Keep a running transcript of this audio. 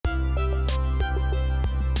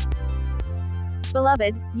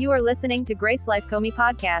Beloved, you are listening to Grace Life Comey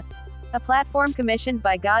Podcast, a platform commissioned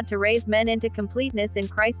by God to raise men into completeness in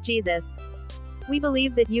Christ Jesus. We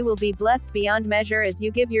believe that you will be blessed beyond measure as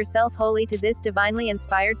you give yourself wholly to this divinely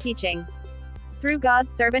inspired teaching. Through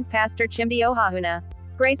God's servant Pastor Chimdi Ohahuna.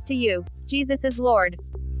 Grace to you. Jesus is Lord.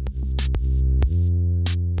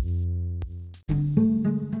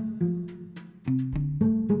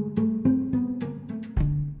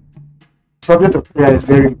 Subject of prayer is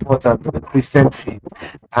very important to the Christian faith,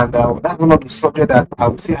 and that's one of the subjects that I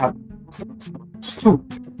would say have stood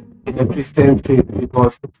in the Christian faith,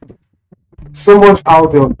 because so much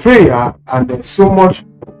out there on prayer, and there's so much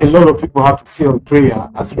a lot of people have to say on prayer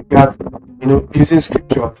as regards using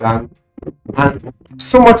scriptures and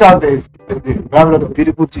so much out there. We have a lot of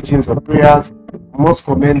beautiful teachings on prayers. I must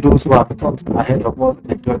commend those who have thought ahead of us.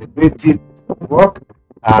 They've done a great deal of work.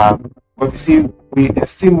 But you see,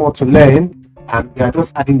 there's still more to learn, and we are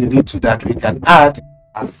just adding the little that we can add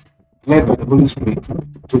as led by the Holy Spirit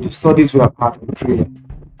to the studies we have had on prayer.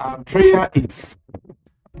 Prayer is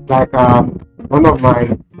like one of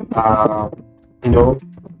my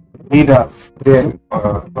leaders then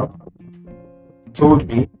told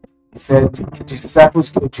me. He said, the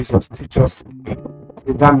disciples told Jesus, teach us to pray.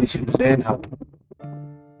 So that means you learn how to pray.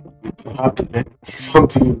 You have to learn. It's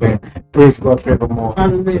something you learn. Praise God forevermore.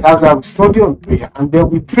 So that's why we study on prayer, and then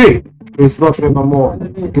we pray. Praise God forevermore.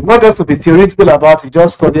 It's not just to be theoretical about it,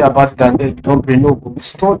 just study about it and then you don't pray. No, but we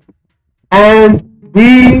study and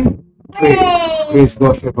we pray. Praise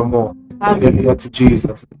God forevermore. Hallelujah to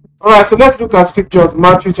Jesus. Alright, so let's look at scriptures.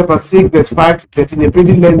 Matthew chapter 6, verse 5 to 13, a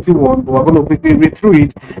pretty lengthy one, but we're going to quickly read through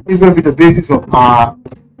it. This is going to be the basis of our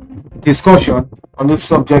discussion on this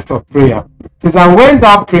subject of prayer. It says, and when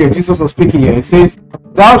thou pray, Jesus was speaking here, he says,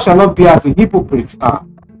 thou shalt not be as the hypocrites are,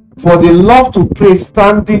 for they love to pray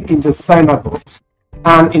standing in the synagogues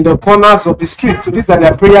and in the corners of the street. So these are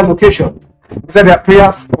their prayer locations. These are their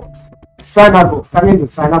prayer spots. Synagogues, standing in the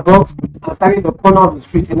synagogues and standing in the corner of the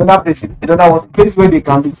street. In other places, in other words, places where they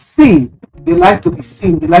can be seen. They like to be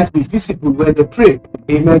seen. They like to be visible when they pray.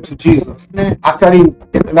 Amen to Jesus. Actually,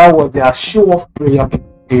 in other words, they are show off prayer.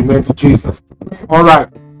 Amen to Jesus. All right.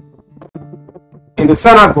 In the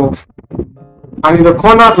synagogues and in the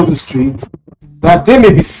corners of the streets, that they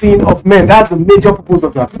may be seen of men. That's the major purpose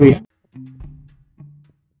of their prayer.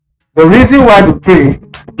 The reason why we pray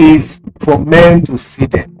is for men to see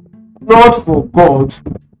them. Not for God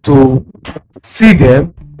to see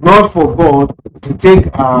them, not for God to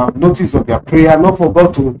take notice of their prayer, not for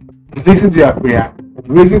God to listen to their prayer.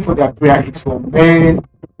 The reason for their prayer is for men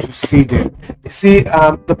to see them. You see,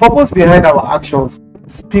 the purpose behind our actions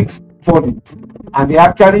speaks for it, and they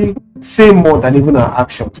actually say more than even our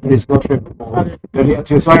actions. Praise God forevermore.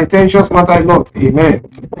 So our intentions matter a lot. Amen.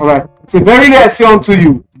 All right. So verily I say unto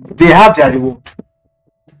you, they have their reward.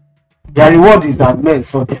 Their reward is that men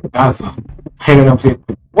saw them. That's all. You know what I'm saying?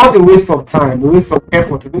 What a waste of time, a waste of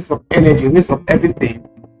effort, a waste of energy, a waste of everything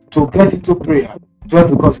to get into prayer just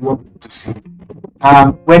because you want people to see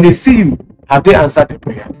you. When they see you, have they answered the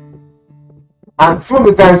prayer? And so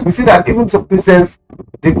many times we see that even some Christians,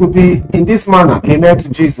 they could be in this manner, amen to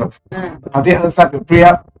Jesus. Have they answered the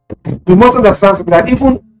prayer? We must understand that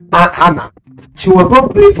even Hannah, she was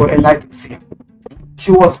not praying for Eli to see her.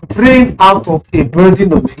 She was praying out of a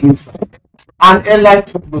burden on the inside, and Eli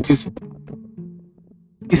took notice of it.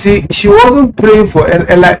 You see, she wasn't praying for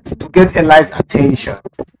Eli to get Eli's attention,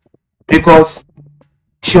 because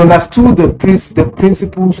she understood the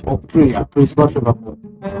principles of prayer. Praise God forevermore.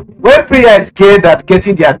 When prayer is geared at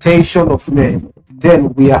getting the attention of men,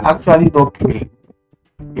 then we are actually not praying.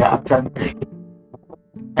 We are actually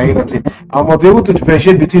begging. I must be able to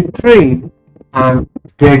differentiate between praying and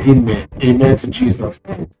begging men. Amen to Jesus.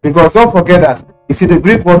 Because don't forget that, you see, the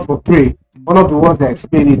Greek word for pray, one of the words that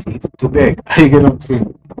explain it is to beg. You get what I'm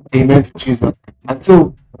saying? Amen to Jesus. And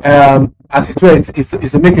so, as it were,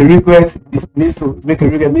 it's to make a request. It means to make a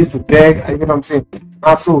request. It means to beg. You get what I'm saying?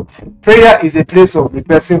 And so, prayer is a place of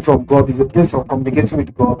requesting from God. It's a place of communicating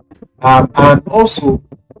with God. And also,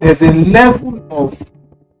 there's a level of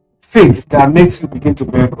faith that makes you begin to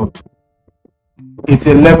beg God. It's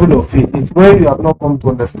a level of faith. It's when you have not come to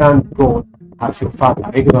understand God as your Father.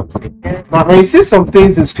 You get what I'm saying? Now, when you see some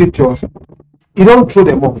things in scriptures, you don't throw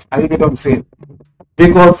them off. You get what I'm saying?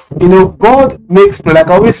 Because, God makes, like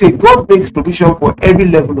I always say, God makes provision for every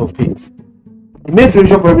level of faith. He makes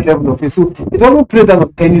provision for every level of faith. So, you don't play that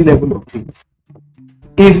on any level of faith.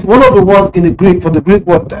 If one of the words in the Greek, for the Greek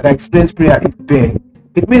word that explains prayer is beg,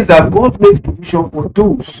 it means that God makes provision for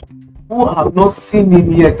those who have not seen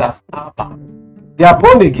Him yet as Abba. They are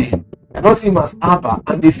born again. They don't see Him as Abba,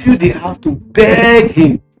 and they feel they have to beg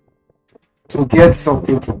Him to get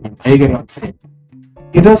something from him. Are you getting what I'm saying?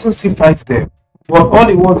 He doesn't see fight them, but all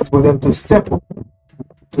he wants is for them to step up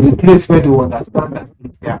to the place where they understand that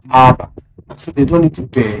they are Abba. So they don't need to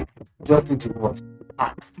beg, just need to what?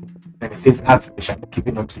 Ask. Then it says, ask, they shall be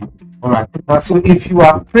given unto you. Alright. Now, so if you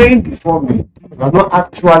are praying before me, you are not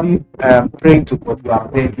actually praying to God, you are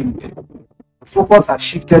begging them. The focus has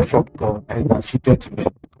shifted from God and it has shifted to me.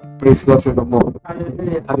 Praise God for the more.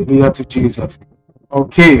 Hallelujah to Jesus.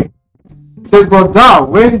 Okay. It says, but thou,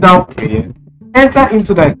 when thou prayest, enter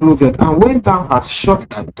into thy closet, and when thou hast shut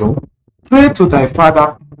thy door, pray to thy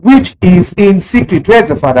Father which is in secret. Where's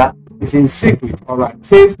the Father? Is in secret. All right. It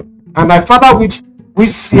says, and thy Father which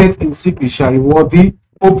seeth in secret shall reward thee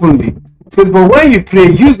openly. It says, but when you pray,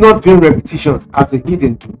 use not vain repetitions as the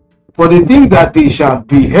heathen do, for they think that they shall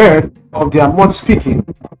be heard of their much speaking.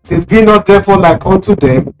 It says, be not therefore like unto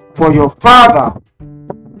them, for your Father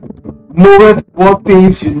knoweth what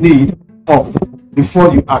things you need of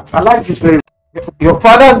before you ask. I like this very. Your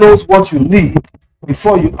Father knows what you need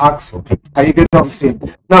before you ask of it. Are you getting what I'm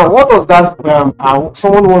saying? Now, what does that?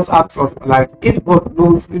 Someone once asked us, like, if God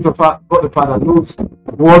knows, if God the Father knows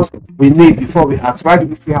what we need before we ask, why do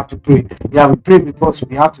we still have to pray? Yeah, we pray because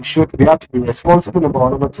we have to show, we have to be responsible.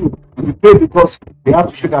 Number two, we pray because we have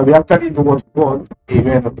to show that we actually know what we want.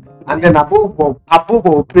 Amen. And then above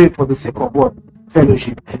all, pray for the sake of what?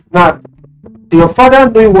 Fellowship. Now, your Father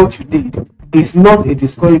knowing what you need is not a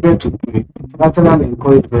discouragement to pray, but an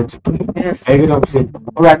encouragement to pray. Yes. I get what I'm saying.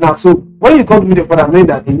 All right, now, so when you come to your Father, knowing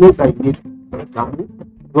that He knows that you need food, for example,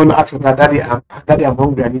 you want to ask your Daddy, I'm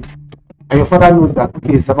hungry, I need food. And your Father knows that,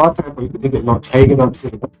 okay, it's about time for you to take a lunch. I get what I'm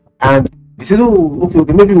saying. And he said, oh,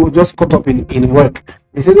 okay, maybe we'll just caught up in work.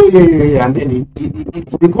 He said, oh, yeah. And then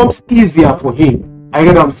it becomes easier for him, I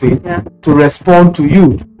get what I'm saying, to respond to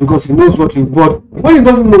you because he knows what you want. When he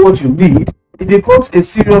doesn't know what you need, it becomes a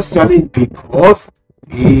serious challenge because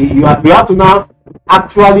we have to now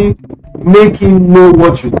actually make him know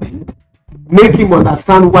what you need, make him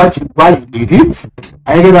understand why you need it.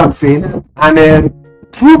 I get what I'm saying, and then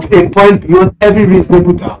prove a point beyond every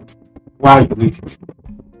reasonable doubt why you need it.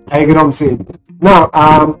 I get what I'm saying. Now,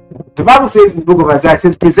 the Bible says in the book of Isaiah, it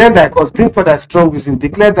says, "Present thy cause, bring forth thy strong reason,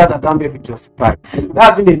 declare that thou may be justified." That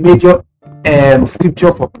has been a major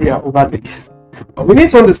scripture for prayer over the years. But we need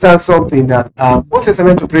to understand something that Old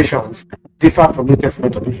Testament operations differ from New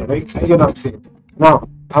Testament operations. Right? You know what I'm saying? Now,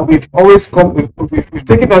 and we've always we've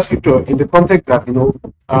taken that scripture in the context that, you know,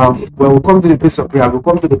 when we come to the place of prayer, we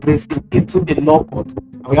come to the place into a law court,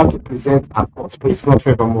 and we have to present our cause. Praise God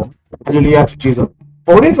forevermore. Hallelujah to Jesus.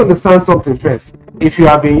 But we need to understand something first. If you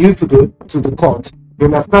have been used to the court, you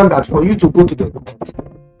understand that for you to go to the court,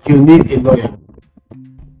 you need a lawyer.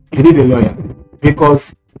 You need a lawyer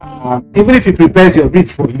because even if he prepares your writ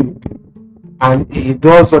for you and he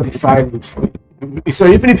does all the filing for you, so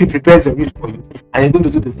even if he prepares your writ for you and you're going to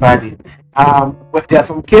do the filing, but there are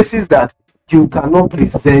some cases that you cannot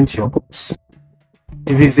present your cause.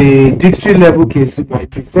 If it's a dictionary level case, you might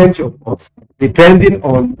present your cause depending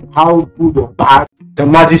on how good or bad the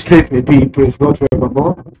magistrate may be. Praise God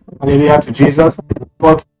forevermore. Hallelujah to Jesus.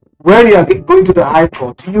 But when you are going to the high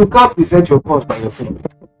court, you can't present your cause by yourself.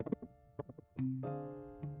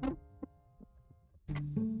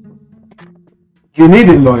 You need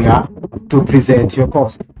a lawyer to present your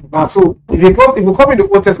cause. Now, so if you come in the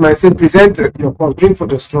Old Testament and say present your cause, bring for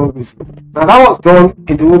the strong reason. Now that was done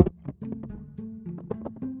in the Old.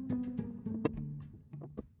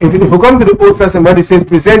 If you come to the Old Testament where it says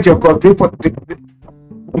present your cause, bring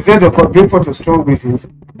for your strong reasons.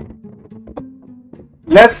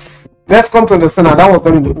 Let's come to understand that was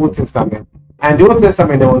done in the Old Testament. And in the Old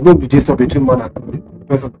Testament there was no mediator between man and God.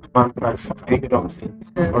 Of the man Christ. I get what I'm saying.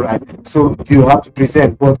 Yes. All right. So you have to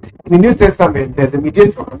present. But in the New Testament, there's a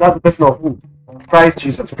mediator, and that's the person of who? Christ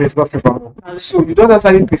Jesus. Praise God forevermore. So you don't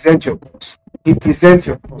necessarily present your cause. He presents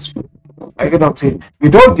your cause. I get what I'm saying. You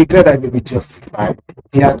don't declare that you will be justified.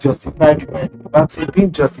 He has justified you by faith. I'm saying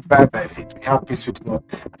being justified by faith. We have peace with God.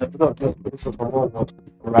 And the blood of God brings us from all what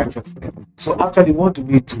righteousness. So actually, what do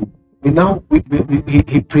we do?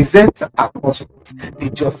 He presents our cause, he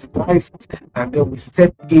justifies us, and then we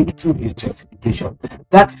step into his justification.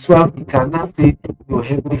 That is why we cannot say your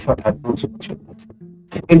heavenly Father knows what you want.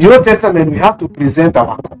 In the Old Testament, we have to present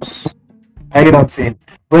our cause. I get what I'm saying.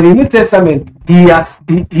 But in the New Testament, he was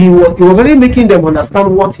only making them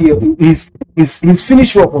understand what his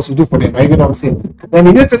finished work was to do for them. I get what I'm saying. And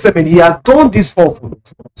in the New Testament, he has done this all for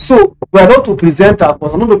us. So we are not to present our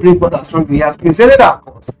cause, not to bring God as strong. He has presented our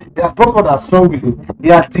cause. He has brought God as strong with him. He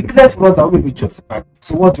has declared for us that we will be justified.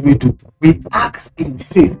 So what do? We act in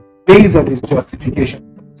faith based on his justification.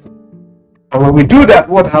 And when we do that,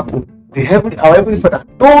 what happens? our Heavenly Father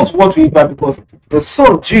knows what we require, because the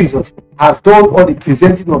Son Jesus has done all the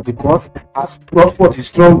presenting of the cause, has brought forth his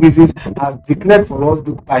strong reasons, has declared for us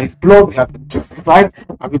by his blood we have been justified,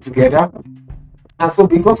 and be together. And so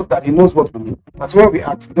because of that, he knows what we need. That's why we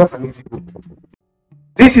ask just an easy book.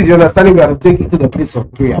 This is the understanding we have to take into the place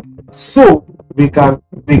of prayer, so we can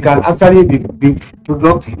actually be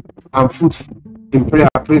productive and fruitful in prayer.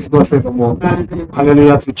 Praise God forevermore.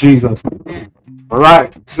 Hallelujah to Jesus. All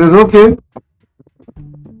right. It says, okay.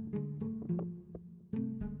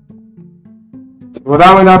 But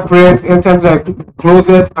thou when thou prayest, enter into thy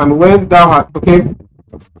closet, and when thou hast, okay.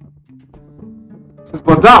 It says,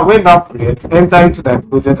 but thou when thou prayest, enter into thy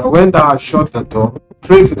closet, and when thou hast shut the door,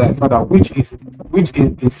 pray to thy Father which is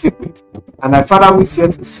in secret, and thy Father which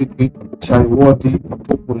seeth in secret shall reward thee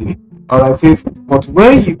openly. Alright, it says, but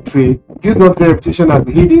when you pray, use not the repetition as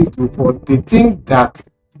the heathens do, for they think that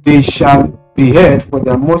they shall be heard for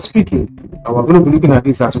their much speaking. And we're going to be looking at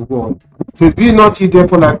this as we go on. It says, be not ye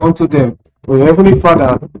therefore like unto them, for your heavenly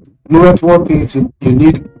Father knoweth what things you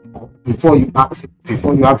need before you ask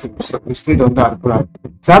him. So we stayed on that, right?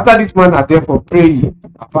 So after this manner, therefore pray ye,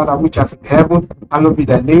 our Father which art in heaven, hallowed be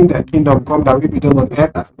thy name, thy kingdom come, thy will be done on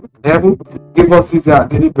earth as in heaven. Give us this our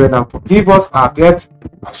daily bread, and forgive us our debts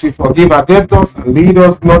as we forgive our debtors, and lead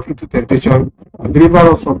us not into temptation, and deliver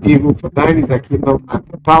us from evil. For thine is the kingdom, and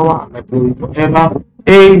the power, and the glory forever.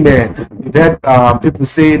 Amen. You heard people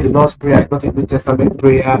say the Lord's Prayer is not a New Testament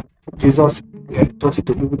prayer. Jesus taught it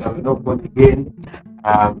to people that were not born again.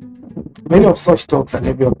 Many of such talks and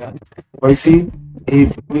every of that. But you see,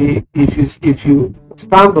 if you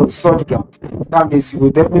stand on such grounds, that means you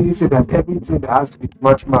will definitely say that everything that has to be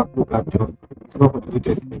Matthew, Mark, Luke, and John is not for the New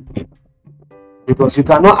Testament. Because you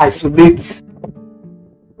cannot isolate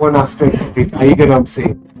one aspect of it. Are you get what I'm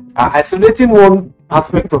saying? Isolating one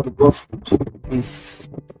aspect of the gospel is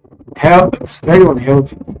very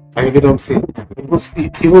unhealthy. Are you get what I'm saying?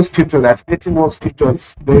 Even scriptures, isolating one scripture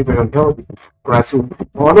is very, very unhealthy. Alright, so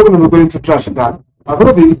we're not going to be going to trash that. We're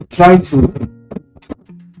going to be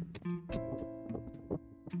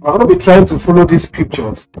trying to follow these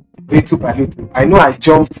scriptures little by little. I know I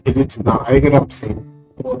jumped a little now. Are you get what I'm saying?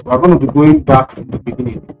 But we're going to be going back from the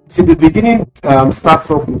beginning. See, the beginning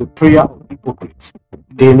starts off with the prayer of hypocrites.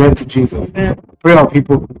 Amen to Jesus. Prayer of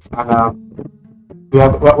hypocrites. And we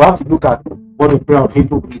have to look at what the prayer of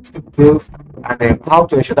hypocrites entails, and then how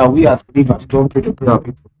to ensure that we as believers don't pray the prayer of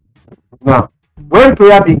hypocrites. Now, when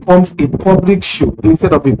prayer becomes a public show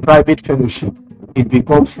instead of a private fellowship, it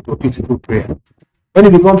becomes hypocritical prayer. When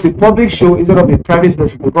it becomes a public show instead of a private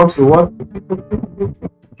fellowship, it becomes a what?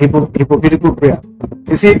 Hypocritical prayer.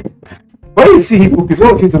 You see, when you see hypocrites,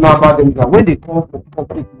 one thing to know about them is that when they come for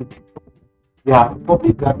public meeting, they are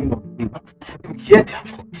public gathering of believers, you hear their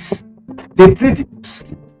voice. They pray the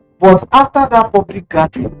most. But after that public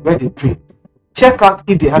gathering, where they pray, check out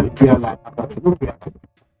if they have a prayer life. They don't pray.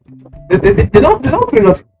 They don't pray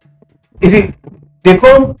nothing. You see, they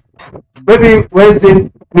come maybe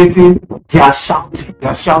Wednesday meeting, they are shouting.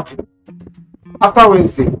 After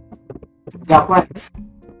Wednesday, they are quiet.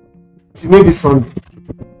 It's maybe Sunday.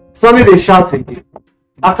 Sunday they shout again.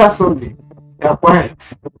 After Sunday, they are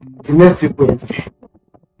quiet. The next week Wednesday.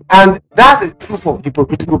 And that's a proof of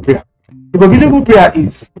hypocritical prayer. Hypocritical prayer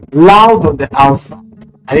is loud on the outside.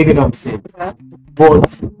 Are you getting what I'm saying?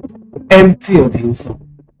 But empty on the inside.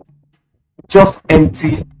 Just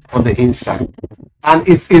empty on the inside. And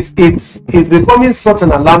it's becoming such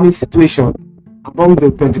an alarming situation among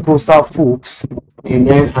the Pentecostal folks,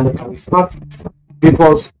 amen, and the charismatics,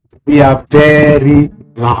 because we are very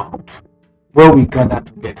loud when we gather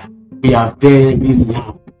together. We are very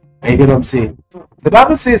loud. You get what I'm saying? The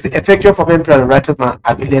Bible says the effectual fervent prayer of a righteous man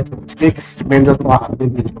availeth much, makes tremendous power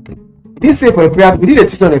available. It didn't say for a prayer. We did a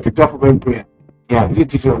teaching on effectual fervent prayer. Yeah, we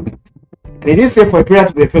did teach on it. And it didn't say for a prayer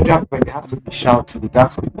to be effectual fervent, it has to be shouting. It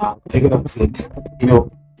has to be loud. You get what I'm saying? You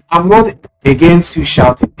know, I'm not against you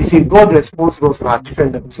shouting. You see, God responds to us at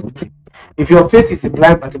different levels of faith. If your faith is a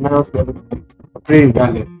blind Bartimaeus level of faith, pray in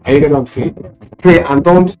that level. Are you get what I'm saying? Pray and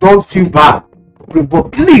don't feel bad. Pray,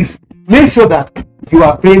 but please make sure that you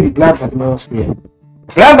are praying the blind Bartimaeus prayer.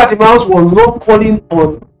 Blind Bartimaeus was not calling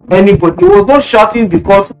on anybody. He was not shouting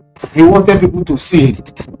because he wanted people to see it.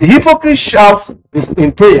 The hypocrite shouts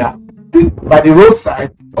in prayer by the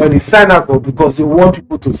roadside or in the synagogue because they want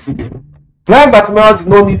people to see them. Blind Bartimaeus did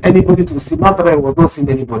not need anybody to see. Not that he was not seeing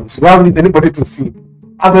anybody. So he didn't need anybody to see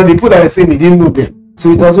him. And then the people that are saying he didn't know them. So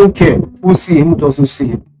he doesn't care who see him, who doesn't see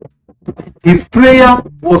him. His prayer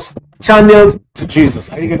was channeled to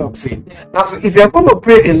Jesus. Are you getting what I'm saying? Now, so if you're going to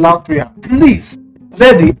pray a loud prayer, please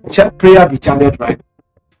let the prayer be channeled right.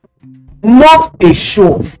 not a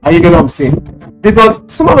show off. Are you getting what I'm saying? Because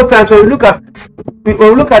some of the times when we look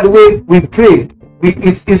at the way we pray,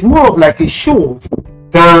 it's more of like a show off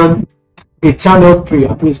than a channel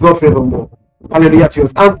prayer. Please God forevermore. Hallelujah to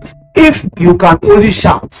us. And if you can only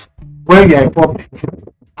shout when you are in public,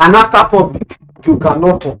 and after public you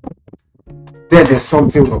cannot talk, then there's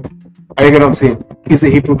something wrong. Are you getting what I'm saying? It's a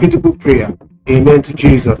hypocritical prayer. Amen to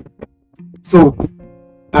Jesus. So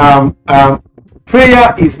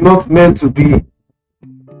prayer is not meant to be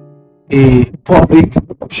a public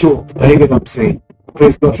show. Are you getting what I'm saying?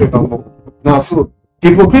 Praise God forevermore. Now, so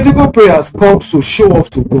hypocritical prayers comes to show off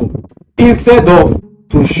to God instead of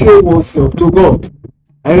to show oneself to God.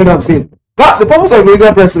 Are you getting what I'm saying? That the purpose of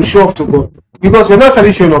regular prayer is to show off to God, because you're not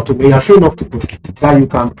actually showing off to me, you're showing off to God that you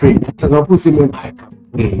can pray. So some people say, man, I can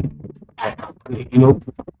pray. You know,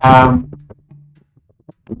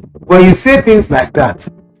 when you say things like that,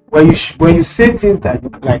 when you say things that you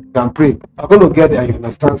can pray, I'm going to get there. You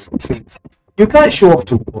understand some things. You can't show off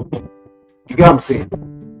to God. You get what I'm saying?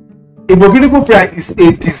 Hypocritical prayer is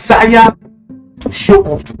a desire to show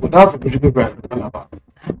off to God. That's what hypocritical prayer is all about.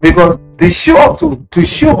 Because the show off to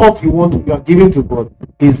show off you are giving to God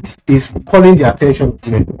is calling the attention of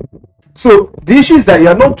men. So the issue is that you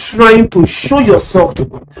are not trying to show yourself to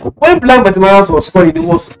God. When blind Bartimaeus was calling, he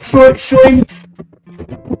was showing.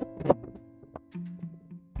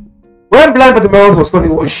 When blind Bartimaeus was calling,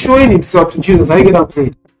 he was showing himself to Jesus. Are you get what I'm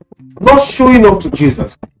saying? Not showing off to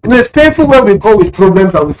Jesus. You know, it's painful when we come with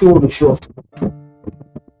problems and we still want to show off to God.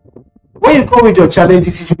 When you come with your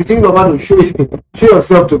challenges, you should be thinking about to show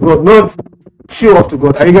yourself to God, not show off to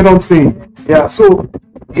God. Are you get what I'm saying? Yeah. So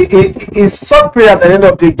it's some prayer at the end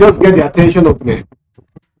of the day just get the attention of men.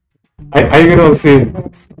 Are you get what I'm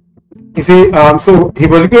saying? You see, so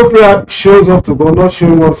hypocritical prayer shows off to God, not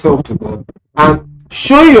showing oneself to God. And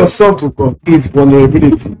showing yourself to God is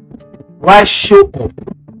vulnerability. Why show off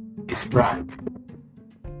is pride.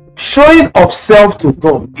 Showing of self to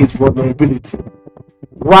God is vulnerability.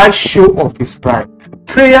 Why show off is pride?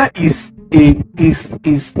 Prayer is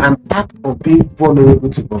an act of being vulnerable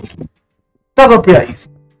to God. That's what prayer is.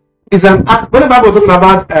 It's an act. When the Bible was talking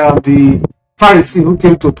about the Pharisee who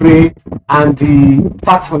came to pray and the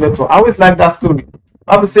tax collector, I always like that story. The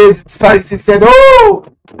Bible says the Pharisee said, "Oh,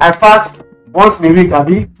 I fast once in a week,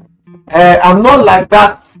 Abi. I'm not like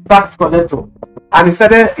that tax collector." And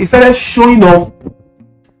he started showing off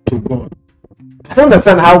to God. I don't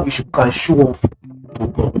understand how we can show off to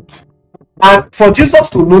God. And for Jesus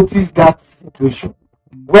to notice that situation,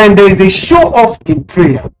 when there is a show off in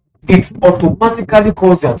prayer, it automatically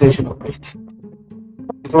calls the attention of men.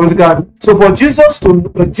 It's automatically. So for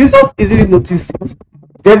Jesus easily noticed it.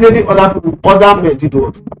 Definitely other men did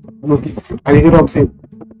not notice it. And you know what I'm saying?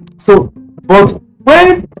 So, but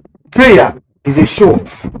when prayer is a show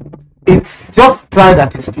off, it's just pride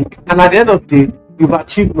that is speak. And at the end of the day, you've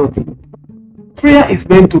achieved nothing. Prayer is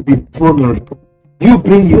meant to be vulnerable. You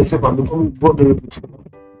bring yourself and become vulnerable to God.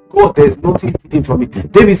 God, there's nothing hidden from me.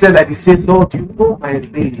 David said that he said, Lord, you know my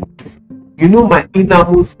veins. You know my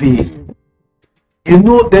innermost being. You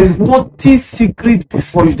know there is nothing secret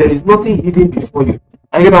before you. There is nothing hidden before you.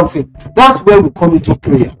 I get what I'm saying? That's where we come into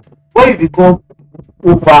prayer. When you become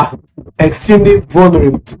extremely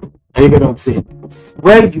vulnerable to God. I get what I'm saying?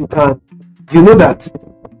 Where you know that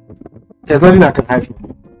there's nothing I can hide from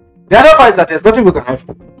you. The other part is that there's nothing we can hide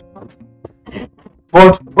from you.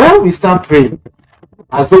 But when we start praying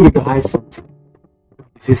as though we can hide something,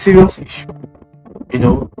 it's a serious issue, you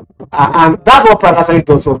know. And that's what pride actually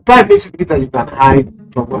does. So pride makes you believe that you can hide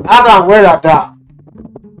from God. Adam, where are thou?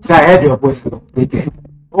 Say, I heard your voice and I was naked.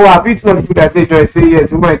 Oh, I've eaten on the food I say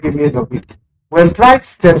yes, you might give me a bit. When pride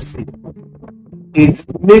steps in, it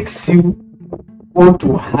makes you want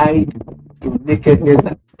to hide your nakedness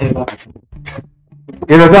than ever before.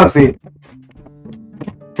 You know what I'm saying?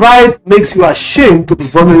 Pride makes you ashamed to be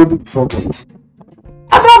vulnerable before God.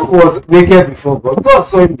 Adam was naked before God. God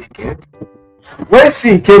saw him naked. When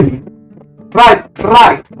sin came in, pride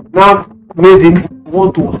now made him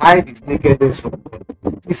want to hide his nakedness from God.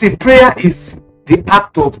 You see, prayer is the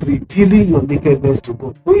act of revealing your nakedness to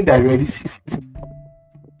God, knowing that he already sees it.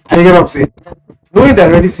 And you get what I'm saying? Knowing that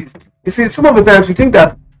he already sees it. You see, some of the times we think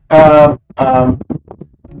that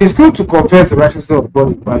it's good to confess the righteousness of God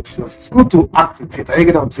in Christ Jesus. It's good to act in faith. You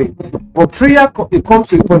get what I'm saying? But prayer, it comes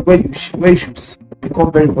to a point where you should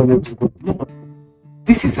become very vulnerable to God. Lord,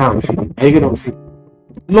 this is how I'm feeling. You get what I'm saying?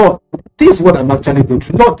 Lord, this is what I'm actually going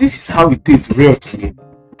through. Lord, this is how it is real to me.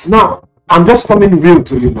 Now, I'm just coming real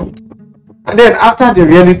to you, Lord. And then after the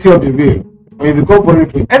reality of the real, when you become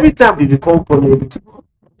vulnerable, every time we become vulnerable to God,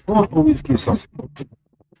 God always gives us support.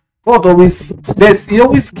 God always, he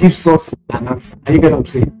always gives us an answer. Are you get what I'm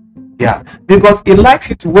saying? Yeah, because he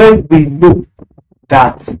likes it when we know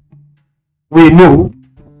that he knows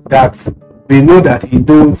that he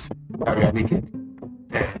knows that we are naked.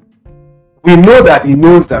 We know that he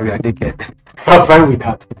knows that we are naked. I'm fine with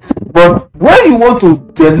that. But when you want to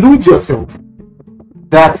delude yourself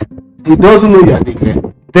that he doesn't know you are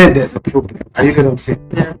naked, then there's a problem. Are you getting what I'm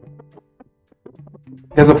saying? Yeah.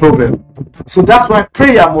 There's a problem. So that's why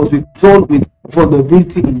prayer must be done with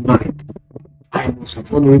vulnerability in mind. I must be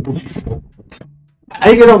vulnerable before. Are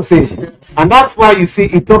you getting what I'm saying? Yes. And that's why you see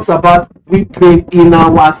it talks about we pray in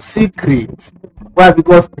our secret. Why?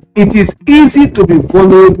 Because it is easy to be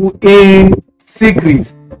vulnerable in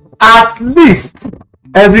secret. At least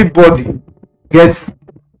everybody gets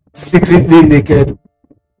secretly naked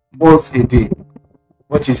once a day.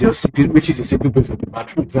 Which is your secret place of the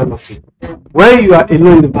bathroom? Is that not so? When you are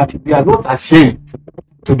alone in the bathroom, you are not ashamed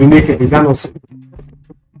to be naked. Is that not so?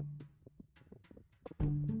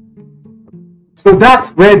 So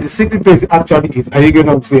that's where the secret place actually is. Are you getting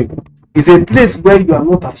what I'm saying? It's a place where you are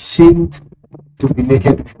not ashamed to be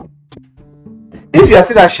naked before. If you are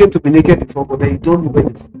still ashamed to be naked before, but then you don't know where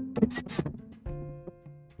this place is.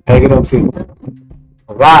 Are you getting what I'm saying?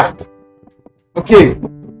 Alright. Okay.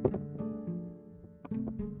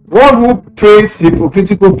 One who prays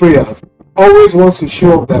hypocritical prayers always wants to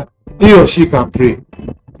show up that he or she can pray,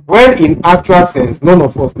 when in actual sense, none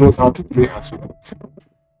of us knows how to pray as well.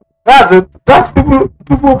 That's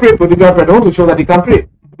people pray political prayer. They want to show that they can pray.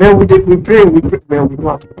 Then we pray, when we know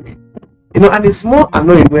how to pray. You know, and it's more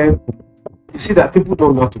annoying when you see that people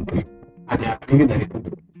don't know how to pray and they are believing that they can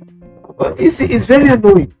pray. But you see, it's very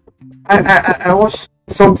annoying. I watched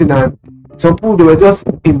something and some people, they were just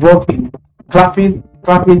involved in clapping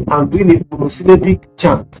and doing a monosyllabic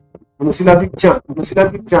chant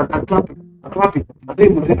and clapping. And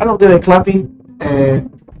then all of them are clapping in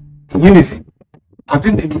unison and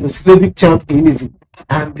doing a monosyllabic chant in unison.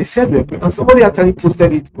 And they said, and somebody actually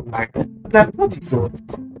posted it like, what is all this?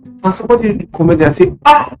 And somebody commented and said,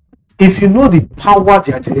 if you know the power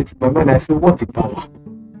they are generating in my mind, I said, what a power.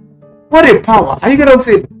 What a power. Are you getting what I'm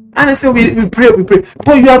saying? And I said, we pray.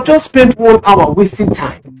 But you have just spent 1 hour wasting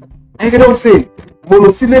time. Are you getting what I'm saying?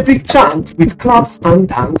 Monosyllabic chant with claps and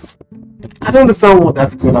dance. I don't understand what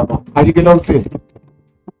that is all about. Are you getting what I'm saying?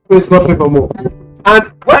 Praise God forevermore.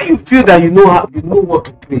 And when you feel that you know what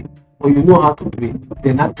to pray, or you know how to pray,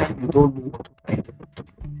 then that time you don't know what to pray.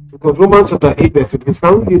 Because Romans chapter 8 verse 26,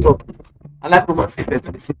 can we read it up? I like Romans 8 verse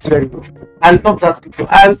 26 very much. I love that scripture.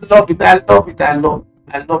 I love it.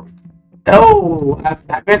 Oh,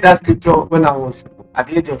 I read that scripture when I was at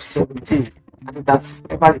the age of 17. I think that's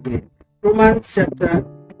ever again. Romans chapter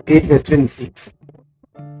 8 verse 26.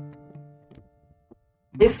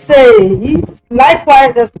 It says,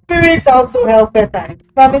 likewise the Spirit also helpeth our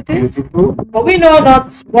infirmities, Beautiful. but we know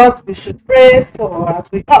not what we should pray for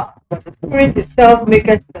as we ought, but the Spirit itself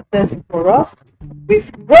maketh intercession for us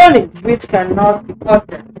with groanings which cannot be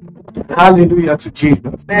uttered. Hallelujah to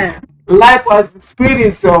Jesus. Amen. Likewise, the Spirit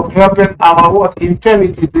Himself helpeth our what?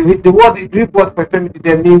 Infirmity. The Greek word for infirmity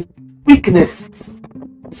there means weaknesses.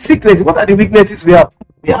 Sickness. What are the weaknesses we have?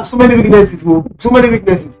 We have so many weaknesses.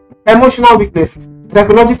 Emotional weaknesses,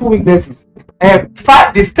 psychological weaknesses. The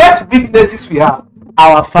first weaknesses we have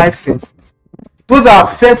are our 5 senses. Those are our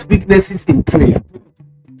first weaknesses in prayer.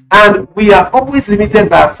 And we are always limited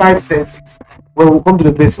by our 5 senses when we come to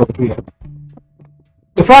the place of prayer.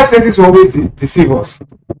 The 5 senses will always deceive us.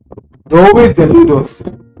 They always delude us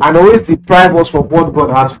and always deprive us from what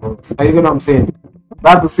God has for us. Are you know what I'm saying? The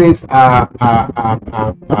Bible says,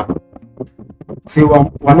 say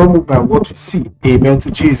we're not moved by what we see. Amen to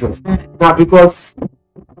Jesus. Now, because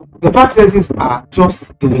the 5 senses are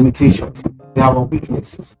just the limitations, they are our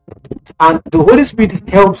weaknesses, and the Holy Spirit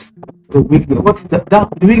helps the weakness. What is that?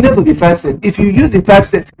 The weakness of the 5 senses. If you use the 5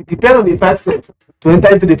 senses, you depend on the 5 senses to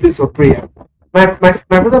enter into the place of prayer. My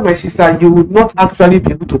brother, my sister, you would not actually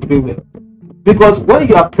be able to pray well, because when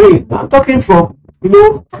you are praying, I'm talking from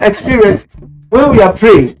experience. When we are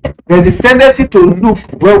praying, there's a tendency to look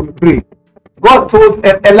when we pray. God told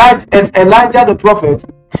Elijah the prophet,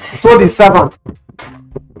 told his servant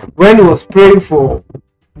when he was praying for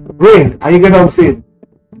rain. Are you getting what I'm saying?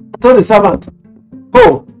 Told the servant,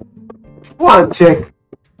 go and check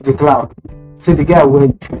the cloud. So the guy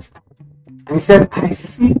went first, and he said, I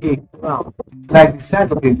see a cloud like the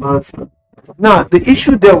side of a mountain. Now the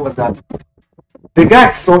issue there was that the guy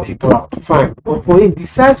saw a cloud, fine, but for him the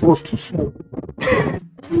size was too small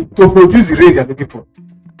to produce the rain they're looking for.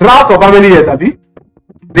 Drought of how many years, Abi?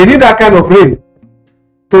 They need that kind of rain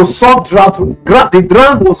to solve drought. The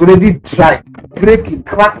ground was already dry. breaking,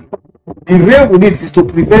 cracking. The rain we need is to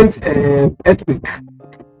prevent earthquake.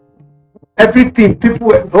 Everything, people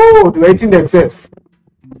were, they were eating themselves.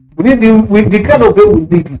 We need the kind of rain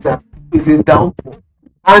we need is a downpour.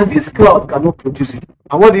 And this cloud cannot produce it.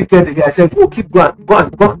 And what did he tell the guy? I said, go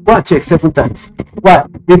and check 7 times. Why?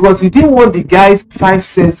 Because he didn't want the guy's 5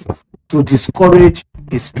 senses to discourage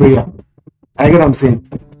his prayer. I get what I'm saying?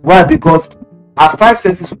 Why? Because our 5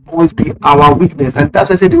 senses will always be our weakness. And that's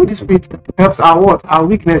why I said the Holy Spirit helps our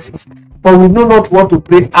weaknesses. But we know not what to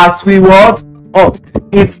pray as we ought.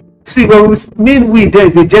 See, when we mean we, there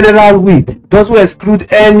is a general we. Doesn't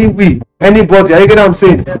exclude any we, anybody. I get what I'm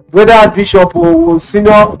saying? Yes. Whether bishop or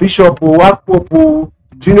senior bishop or what pope or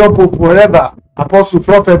junior pope, whatever, apostle,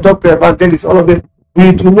 prophet, doctor, evangelist, all of it,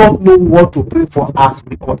 we do not know what to pray for as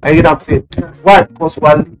we ought. I get what I'm saying? Yes. Why? Because we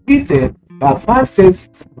are limited by 5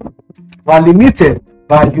 senses. We are limited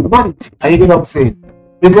by humanity. I get what I'm saying?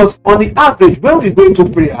 Because on the average, when we go into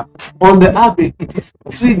prayer, on the average, it is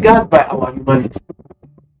triggered by our humanity.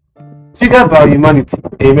 Triggered by humanity.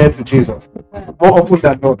 Amen to Jesus. More often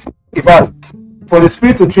than not. In fact, for the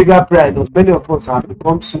Spirit to trigger prayer, many of us have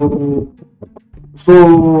become so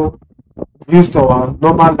used to our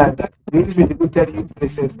normal life that the Holy Spirit will tell you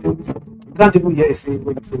places. You can't even hear it saying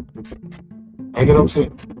when you say place. I get what I'm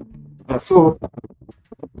saying? So,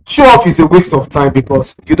 show off is a waste of time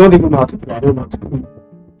because you don't even know how to pray. I don't know how to pray.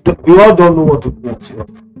 We all don't know what to pray.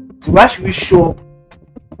 So why should we show up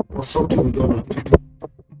for something we don't know how to do?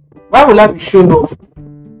 Why will I be shown off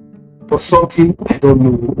for something I don't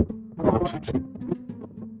know how to do?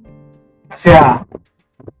 I say,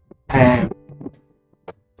 I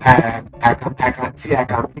can see, I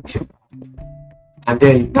can fix you. And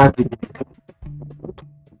then you now give me the car.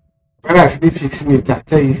 When I finish fixing it, I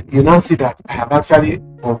tell you, you now see that I have actually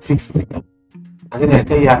unfixed it. And then I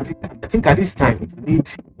tell you, I think at this time, you need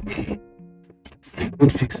a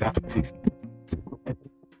good fixer to fix it.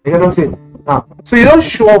 You know what I'm saying? Now, so you don't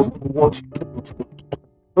show off what you do.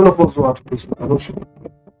 None of us know how to pray, so we cannot show.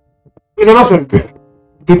 We cannot show prayer.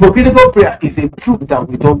 Hypocritical prayer is a proof that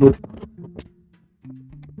we don't know.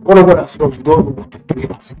 One of us we don't know what to pray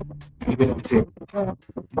as you know what I'm saying?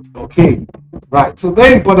 Okay, right. So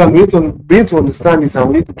very important. We need to understand this, and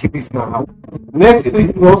we need to keep this now out. Next,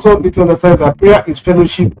 we also need to understand that prayer is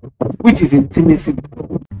fellowship, which is intimacy.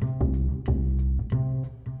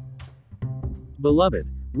 Beloved,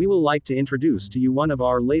 we will like to introduce to you one of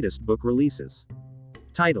our latest book releases.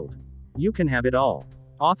 Titled, You Can Have It All.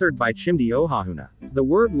 Authored by Chimdi Ohahuna. The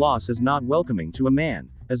word loss is not welcoming to a man,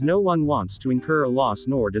 as no one wants to incur a loss,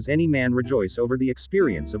 nor does any man rejoice over the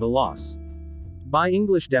experience of a loss. By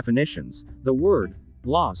English definitions, the word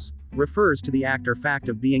loss refers to the act or fact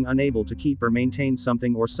of being unable to keep or maintain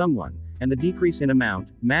something or someone, and the decrease in amount,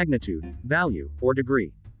 magnitude, value, or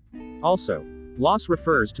degree. Also, loss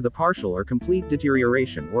refers to the partial or complete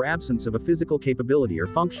deterioration or absence of a physical capability or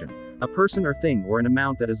function, a person or thing or an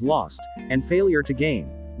amount that is lost, and failure to gain,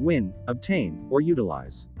 win, obtain, or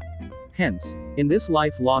utilize. Hence, in this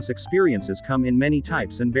life, loss experiences come in many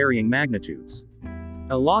types and varying magnitudes.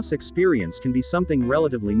 A loss experience can be something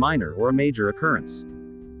relatively minor or a major occurrence.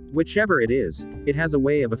 Whichever it is, it has a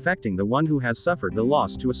way of affecting the one who has suffered the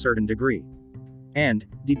loss to a certain degree. And,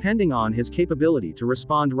 depending on his capability to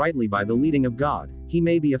respond rightly by the leading of God, he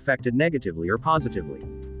may be affected negatively or positively.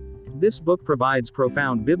 This book provides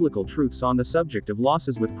profound biblical truths on the subject of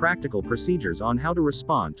losses with practical procedures on how to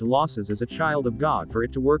respond to losses as a child of God for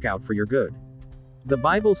it to work out for your good. The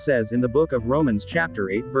Bible says in the book of Romans chapter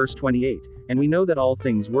 8 verse 28, and we know that all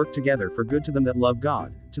things work together for good to them that love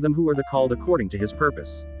God, to them who are the called according to his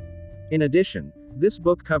purpose. In addition, this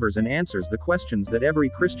book covers and answers the questions that every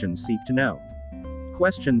Christian seek to know.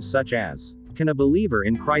 Questions such as, can a believer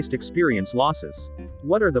in Christ experience losses?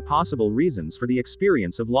 What are the possible reasons for the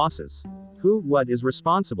experience of losses? What is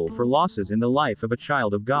responsible for losses in the life of a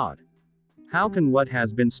child of God? How can what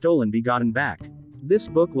has been stolen be gotten back? This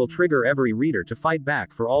book will trigger every reader to fight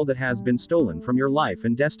back for all that has been stolen from your life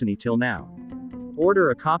and destiny till now. Order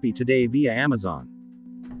a copy today via Amazon.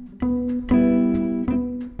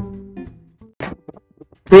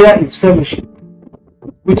 Prayer is fellowship,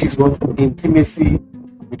 which is what? Intimacy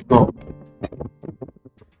with God.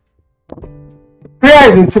 Prayer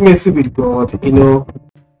is intimacy with God,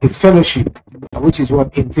 it's fellowship, which is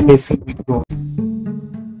what? Intimacy with God.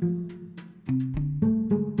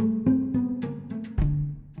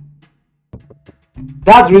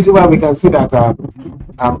 That's the reason why we can see that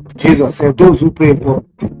Jesus said, those who pray,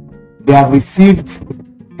 they have received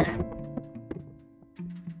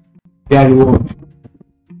their reward.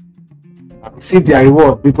 Receive their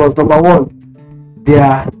reward because number one, they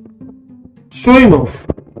are showing off.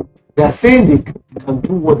 They are saying they can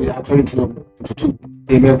do what they actually cannot to do.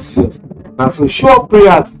 Amen to Jesus. And so sure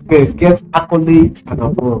prayer gets accolades and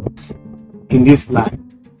awards in this life,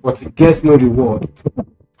 but it gets no reward.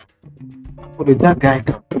 But that guy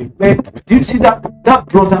can pray. Man, do you see that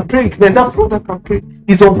brother pray? Man, that brother can pray.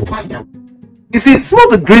 He's on fire. You see, it's not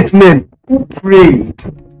the great men who prayed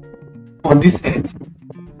on this earth.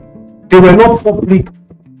 They were not public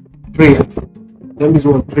prayers. That means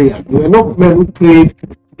one prayer. They were not men who prayed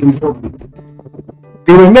in public.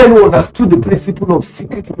 They were men who understood the principle of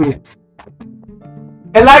secret prayers.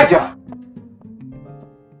 Elijah,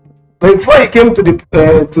 before he came to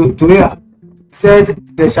Ahab, he said,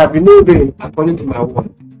 "There shall be no rain according to my word."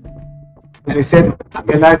 And he said,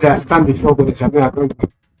 "Elijah, stand before God, there shall be no according to my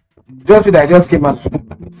word." Just that I just came out like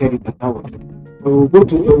that and said it, and that was it. When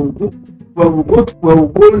we go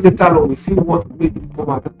later on, we see what made him come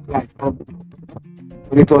out and say, "I stand before."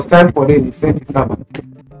 When it was time for rain, he sent his servant.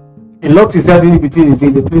 He locked his head in between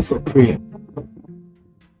in the place of prayer.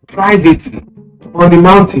 Privately, on the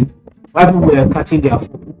mountain, while people were catching their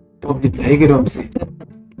food publicly. You get what I'm saying?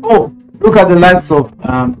 Oh, look at the likes of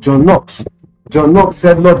John Knox. John Knox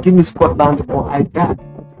said, "Lord, give me Scotland or I die."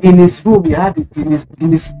 In his room, he had it in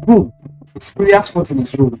his room. His prayer spot in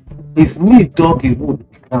his room. His knee dug a hole in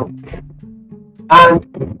the ground. And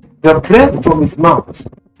the breath from his mouth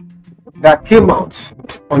that came out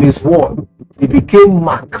on his wall, it became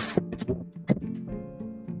marks.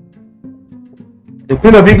 The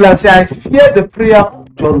Queen of England said, "I fear the prayer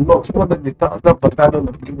of John Knox more than the 1,000 battalion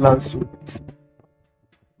of England's soldiers."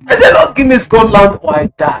 I said, "Lord, give me Scotland or I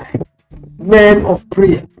die." Men of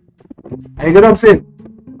prayer. And you get what I'm saying?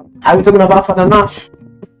 Are we talking about Father Nash?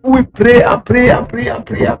 We pray and pray and pray and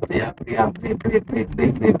pray and pray and pray and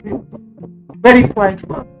pray. Very quiet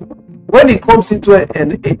man. When he comes into a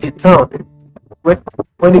town,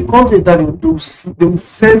 when he comes into a town, they will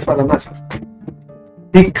sense Father Nash.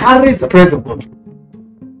 He carries the presence of God.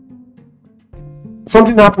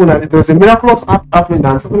 Something happened and there was a miraculous happening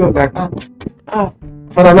and somebody was like,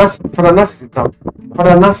 Father Nash is in town.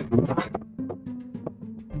 Father Nash is in town.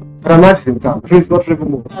 Father Nash is in town. Praise God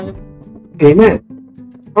forevermore. Amen.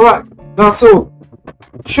 Alright. Now so,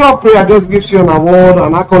 sure prayer just gives you an award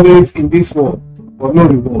and accolades in this world, but no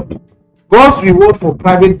reward. God's reward for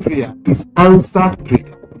private prayer is answered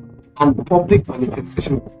prayer and public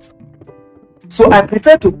manifestation. So I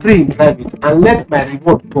prefer to pray in private and let my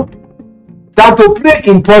reward public than to pray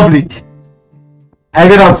in public. I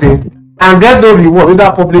get what I'm saying? And get no reward,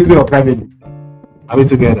 whether publicly or privately. Are we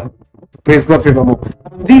together? Praise God forevermore.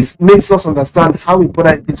 This makes us understand how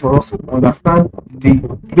important it is for us to understand the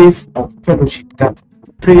place of fellowship, that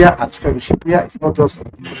prayer as fellowship. Prayer is not just a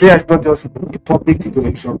public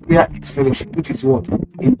declaration. Prayer is fellowship, which is what?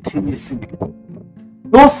 Intimacy.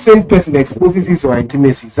 No same person exposes his or her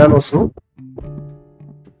intimacy. Is that also?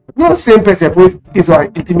 No same person exposes his or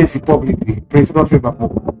her intimacy publicly. Praise God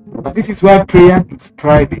forevermore. But this is why prayer is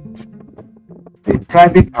private. It's a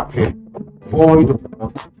private affair, void of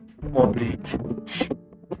public.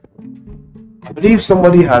 I believe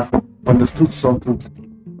somebody has understood something today.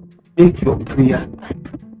 Make your prayer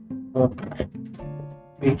life more private.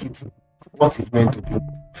 Make it what it's meant to be,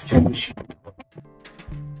 fellowship.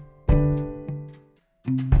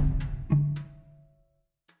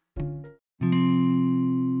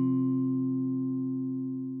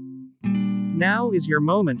 Now is your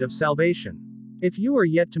moment of salvation. If you are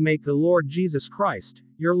yet to make the Lord Jesus Christ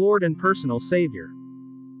your Lord and personal Savior,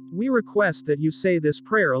 we request that you say this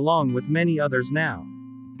prayer along with many others now.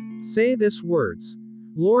 Say these words: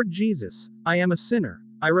 Lord Jesus, I am a sinner.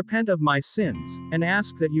 I repent of my sins, and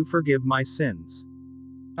ask that you forgive my sins.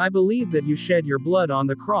 I believe that you shed your blood on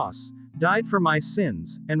the cross, died for my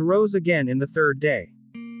sins, and rose again in the third day.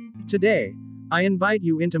 Today, I invite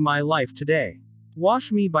you into my life today.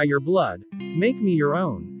 Wash me by your blood, make me your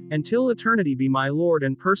own, and till eternity be my Lord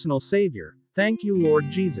and personal Savior. Thank you,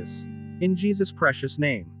 Lord Jesus. In Jesus' precious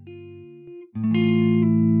name.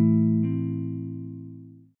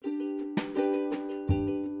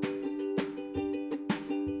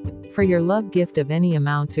 For your love gift of any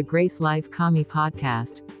amount to Grace Life Kami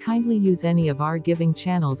Podcast, kindly use any of our giving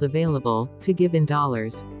channels available to give in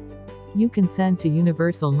dollars. You can send to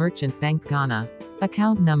Universal Merchant Bank Ghana.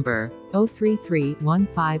 Account number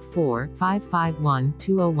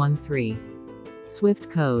 033-154-551-2013. Swift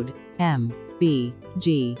code MBGHGHAC.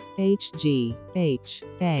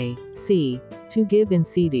 To give in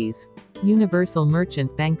cedis. Universal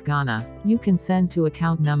Merchant Bank Ghana. You can send to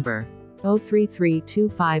account number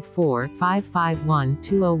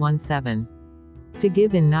 033-254-551-2017. To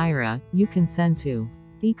give in Naira, you can send to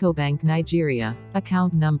Ecobank Nigeria.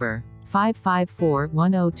 Account number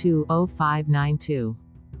 554-102-0592.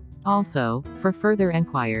 Also, for further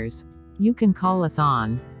enquiries, you can call us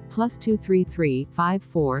on +233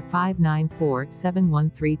 54 594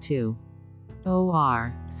 7132.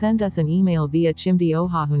 Or send us an email via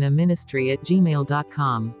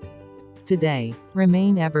chimdiohahuna@gmail.com. Today,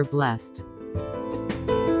 remain ever blessed.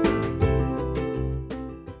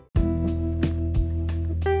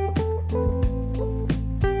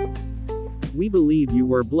 We believe you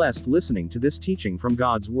were blessed listening to this teaching from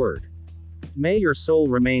God's Word. May your soul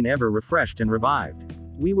remain ever refreshed and revived.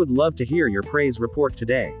 We would love to hear your praise report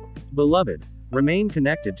today. Beloved, remain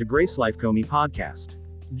connected to Grace Life Comey Podcast.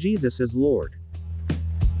 Jesus is Lord.